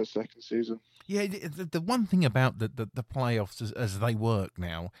again for a second season. Yeah, the one thing about the playoffs as they work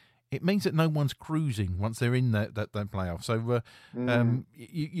now, it means that no one's cruising once they're in that playoff. So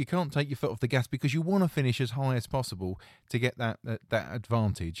you can't take your foot off the gas because you want to finish as high as possible to get that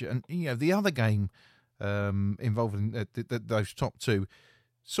advantage. And the other game involving those top two,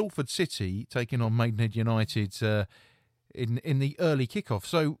 Salford City taking on Maidenhead United in the early kickoff.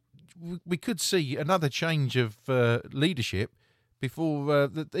 So we could see another change of leadership before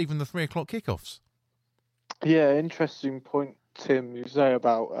even the 3 o'clock kickoffs. Yeah, interesting point, Tim. You say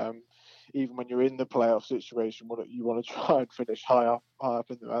about even when you're in the playoff situation, you want to try and finish high up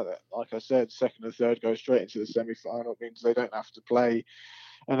in the, like I said, second and third go straight into the semi-final. It means they don't have to play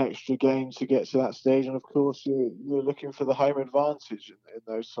an extra game to get to that stage, and of course you're looking for the home advantage in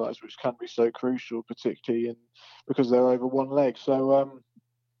those sides, which can be so crucial, particularly because they're over one leg. So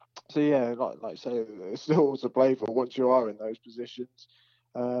yeah, like I say, there's still to play for once you are in those positions.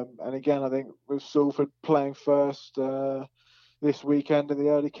 And again, I think with Salford playing first this weekend in the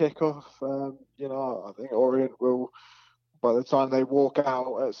early kickoff, I think Orient will, by the time they walk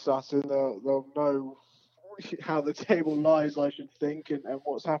out at Sutton, they'll know how the table lies, I should think, and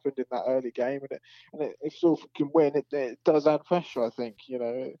what's happened in that early game. And if Salford can win, it does add pressure, I think.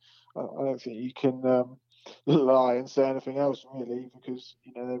 I don't think you can lie and say anything else, really, because,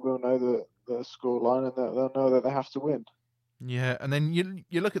 they will know the scoreline and they'll know that they have to win. Yeah, and then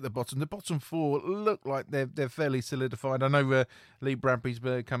you look at the bottom four look like they're fairly solidified. I know Lee Bradbury's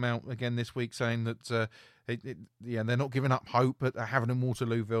come out again this week saying that they're not giving up hope at Havant and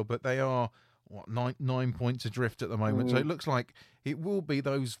Waterlooville, but they are 9 points adrift at the moment. So it looks like it will be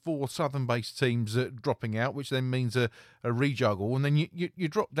those 4 southern-based teams dropping out, which then means a rejuggle. And then you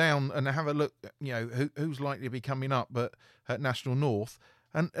drop down and have a look, who's likely to be coming up at National North.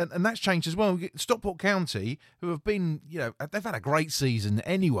 And that's changed as well. Stockport County, who have been, they've had a great season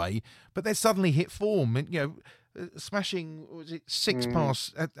anyway, but they've suddenly hit form. And, smashing, 6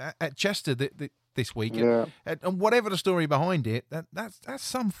 past at Chester this week. Yeah. And whatever the story behind it, that's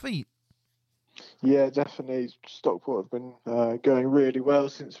some feat. Yeah, definitely. Stockport have been going really well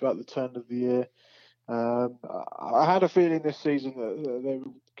since about the turn of the year. I had a feeling this season that they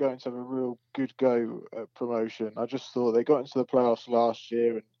were going to have a real good go at promotion. I just thought they got into the playoffs last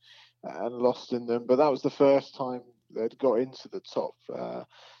year and lost in them, but that was the first time they'd got into the top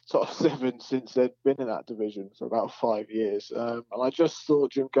 7 since they'd been in that division for about 5 years. And I just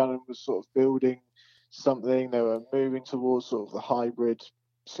thought Jim Gannon was sort of building something. They were moving towards sort of the hybrid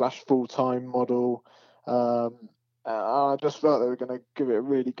 / full-time model. I just felt they were going to give it a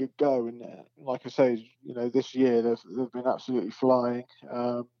really good go, and like I say, this year they've been absolutely flying.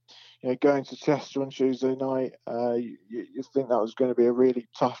 Going to Chester on Tuesday night, you think that was going to be a really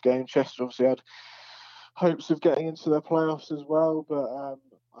tough game. Chester obviously had hopes of getting into the playoffs as well, but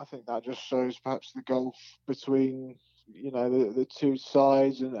I think that just shows perhaps the gulf between the two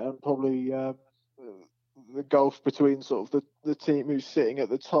sides and probably the gulf between sort of the team who's sitting at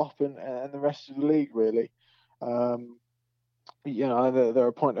the top and the rest of the league, really. They're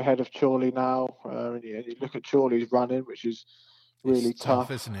a point ahead of Chorley now. And you look at Chorley's running, which is really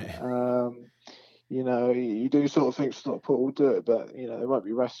tough, isn't it? You do sort of think Stockport will do it, but they won't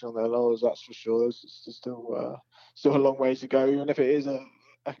be resting on their laurels, that's for sure. There's still a long way to go, even if it is a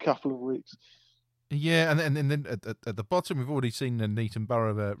couple of weeks. Yeah, and then at the bottom, we've already seen the Neatham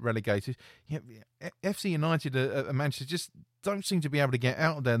Borough relegated. Yeah, FC United and Manchester just don't seem to be able to get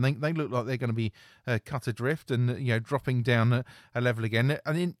out of there. And they look like they're going to be cut adrift and dropping down a level again.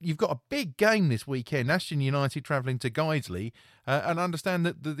 And then you've got a big game this weekend. Ashton United travelling to Guiseley, and I understand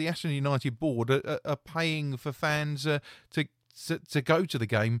that the Ashton United board are paying for fans to go to the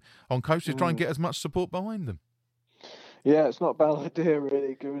game on coast to try and get as much support behind them. Yeah, it's not a bad idea,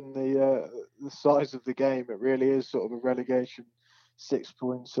 really, given the size of the game. It really is sort of a relegation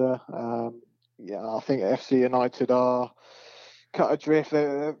 6-pointer. I think FC United are cut adrift.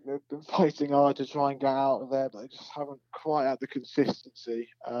 They've been fighting hard to try and get out of there, but they just haven't quite had the consistency.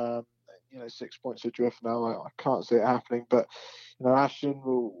 6 points adrift now. I can't see it happening, but Ashton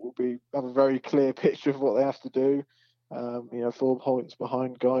will have a very clear picture of what they have to do. 4 points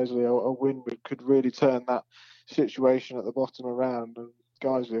behind Guiseley, a win could really turn that situation at the bottom around. And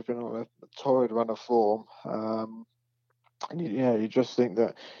Guiseley have been on a torrid run of form. You just think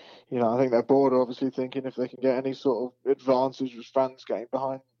that, I think their board are obviously thinking if they can get any sort of advantage with fans getting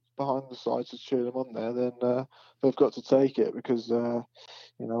behind behind the side to cheer them on there, then they've got to take it because,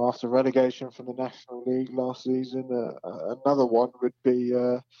 after relegation from the National League last season, another one would be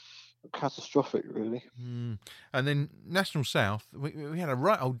catastrophic, really. And then National South, we had a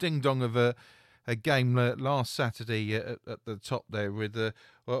right old ding-dong of a game last Saturday at the top there with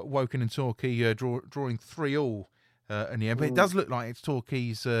Woking and Torquay drawing 3-3 in the end. But it does look like it's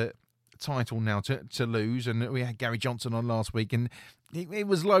Torquay's title now to lose, and we had Gary Johnson on last week, and he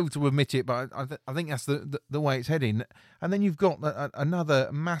was loath to admit it, but I think that's the way it's heading. And then you've got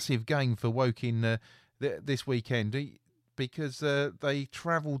another massive game for Woking this weekend, because they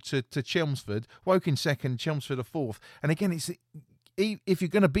travelled to Chelmsford. Woking second, Chelmsford a fourth. And again, it's if you're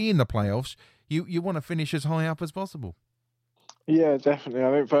going to be in the playoffs, you want to finish as high up as possible. Yeah, definitely.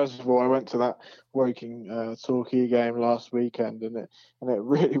 I think first of all, I went to that Woking Torquay game last weekend, and it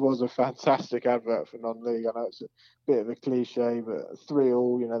really was a fantastic advert for non-league. I know it's a bit of a cliche, but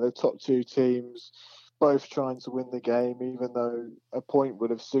 3-3. The top two teams both trying to win the game, even though a point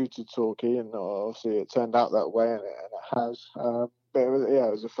would have suited Torquay, and obviously it turned out that way, and it has. But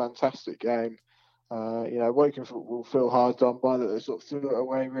it was a fantastic game. Woking will feel hard done by that. They sort of threw it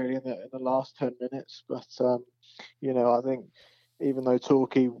away really in the last 10 minutes. But I think even though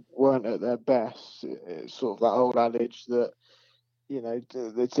Torquay weren't at their best, it's sort of that old adage that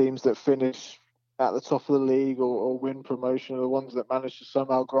the teams that finish at the top of the league or win promotion are the ones that manage to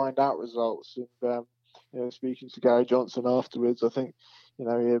somehow grind out results. And speaking to Gary Johnson afterwards, I think he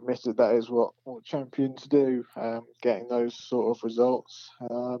admitted that is what champions do, getting those sort of results.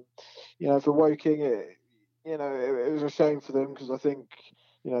 For Woking, it was a shame for them because I think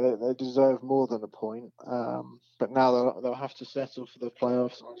they deserve more than a point. But now they'll have to settle for the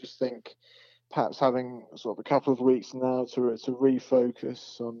playoffs. I just think perhaps having sort of a couple of weeks now to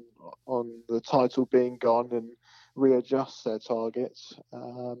refocus on the title being gone and readjust their targets.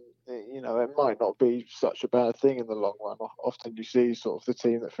 It might not be such a bad thing in the long run. Often you see sort of the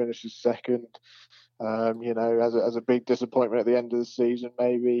team that finishes second, as a big disappointment at the end of the season,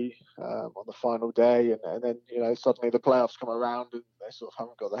 maybe on the final day, and then suddenly the playoffs come around and they sort of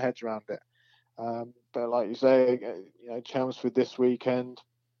haven't got their heads around it. But like you say, Chelmsford this weekend,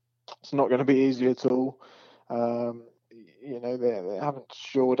 it's not going to be easy at all. They haven't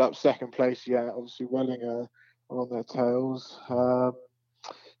shored up second place yet. Obviously, Welling are on their tails.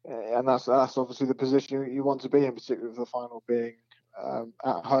 And that's obviously the position you want to be in, particularly with the final being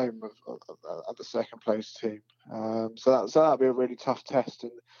at home of the second place team. So that'll be a really tough test,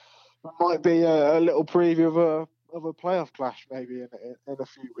 and it might be a little preview of a playoff clash maybe in a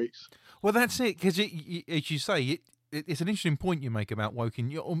few weeks. Well, that's it, because as you say, it's an interesting point you make about Woking.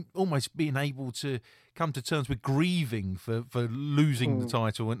 You're almost being able to come to terms with grieving for losing the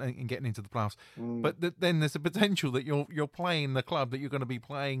title and getting into the playoffs. But then there's the potential that you're playing the club that you're going to be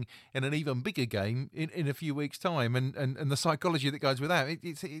playing in an even bigger game in a few weeks' time, and the psychology that goes with that.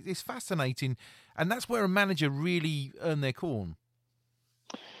 It's fascinating, and that's where a manager really earn their corn.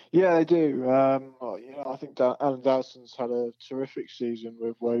 Yeah, they do. I think Alan Dowson's had a terrific season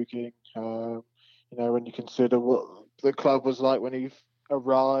with Woking. When you consider what the club was like when he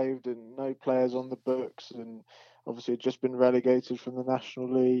arrived and no players on the books, and obviously had just been relegated from the National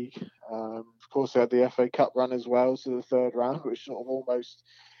League. Of course, they had the FA Cup run as well to the third round, which sort of almost,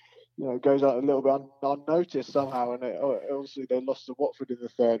 goes out a little bit unnoticed somehow. And obviously they lost to Watford in the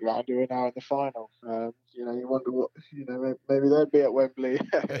third round, who are now in the final. You wonder what, maybe they'd be at Wembley in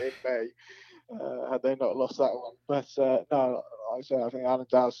May had they not lost that one. But no, like I say, I think Alan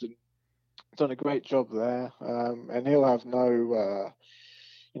Dowson done a great job there, and he'll have no,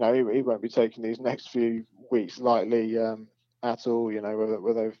 he won't be taking these next few weeks lightly at all.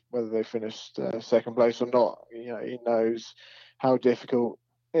 Whether they finished second place or not, he knows how difficult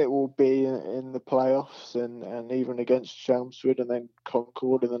it will be in the playoffs, and even against Chelmsford and then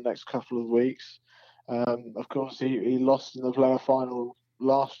Concord in the next couple of weeks. Of course, he lost in the playoff final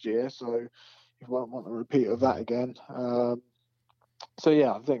last year, so he won't want a repeat of that again. So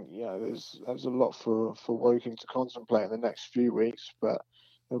yeah, I think there's a lot for Woking to contemplate in the next few weeks, but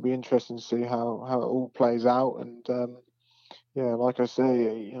it'll be interesting to see how it all plays out. And like I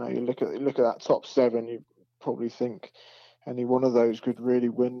say, you look at that top seven, you probably think any one of those could really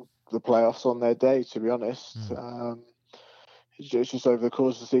win the playoffs on their day. To be honest, it's just over the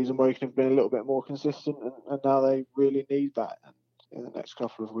course of the season, Woking have been a little bit more consistent, and now they really need that in the next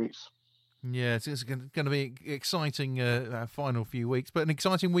couple of weeks. Yeah, it's going to be exciting final few weeks, but an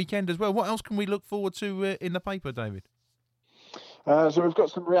exciting weekend as well. What else can we look forward to in the paper, David? So we've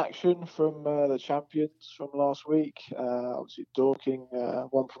got some reaction from the champions from last week. Obviously, Dorking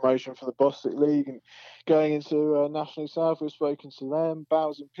won promotion for the Wessex League and going into National South. We've spoken to them.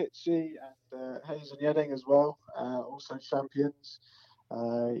 Bowes and Pitsea and Hayes and Yedding as well, also champions.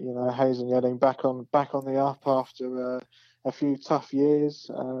 Hayes and Yedding back on the up after a few tough years,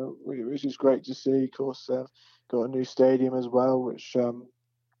 which is great to see. Of course, they've got a new stadium as well, which will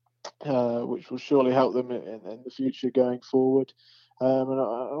surely help them in the future going forward. And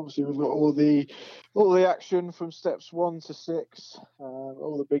obviously we've got all the action from steps 1 to 6,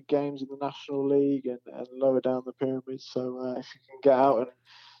 all the big games in the National League and lower down the pyramid. So if you can get out and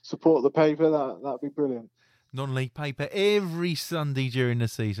support the paper, that'd be brilliant. Non-league paper every Sunday during the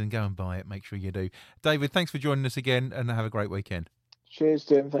season. Go and buy it. Make sure you do. David, thanks for joining us again and have a great weekend. Cheers,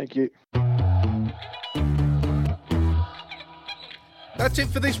 Tim. Thank you. That's it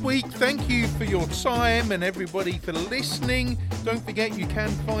for this week. Thank you for your time and everybody for listening. Don't forget you can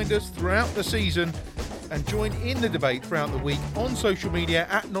find us throughout the season and join in the debate throughout the week on social media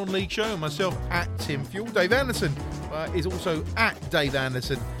at Non-League Show and myself at Tim Fuell. Dave Anderson is also at Dave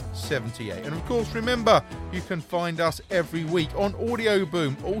Anderson 78. And of course, remember, you can find us every week on Audio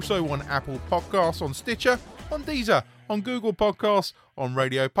Boom, also on Apple Podcasts, on Stitcher, on Deezer, on Google Podcasts, on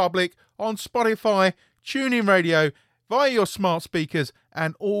Radio Public, on Spotify, TuneIn Radio, via your smart speakers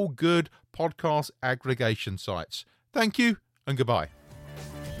and all good podcast aggregation sites. Thank you and goodbye.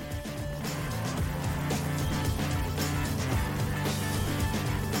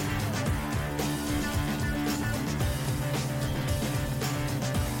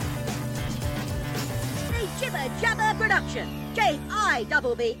 Jibber Jabber Production. Jibba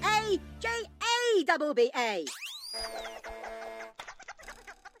Jabba.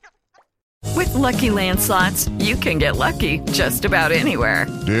 With Lucky Land Slots, you can get lucky just about anywhere.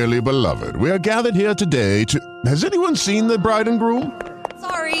 Dearly beloved, we are gathered here today to... Has anyone seen the bride and groom?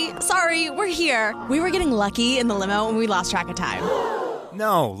 Sorry, we're here. We were getting lucky in the limo and we lost track of time.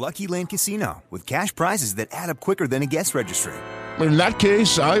 No, Lucky Land Casino, with cash prizes that add up quicker than a guest registry. In that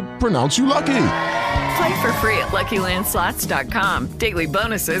case, I pronounce you lucky. Play for free at LuckyLandSlots.com. Daily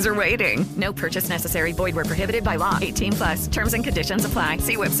bonuses are waiting. No purchase necessary. Void where prohibited by law. 18+. Terms and conditions apply.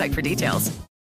 See website for details.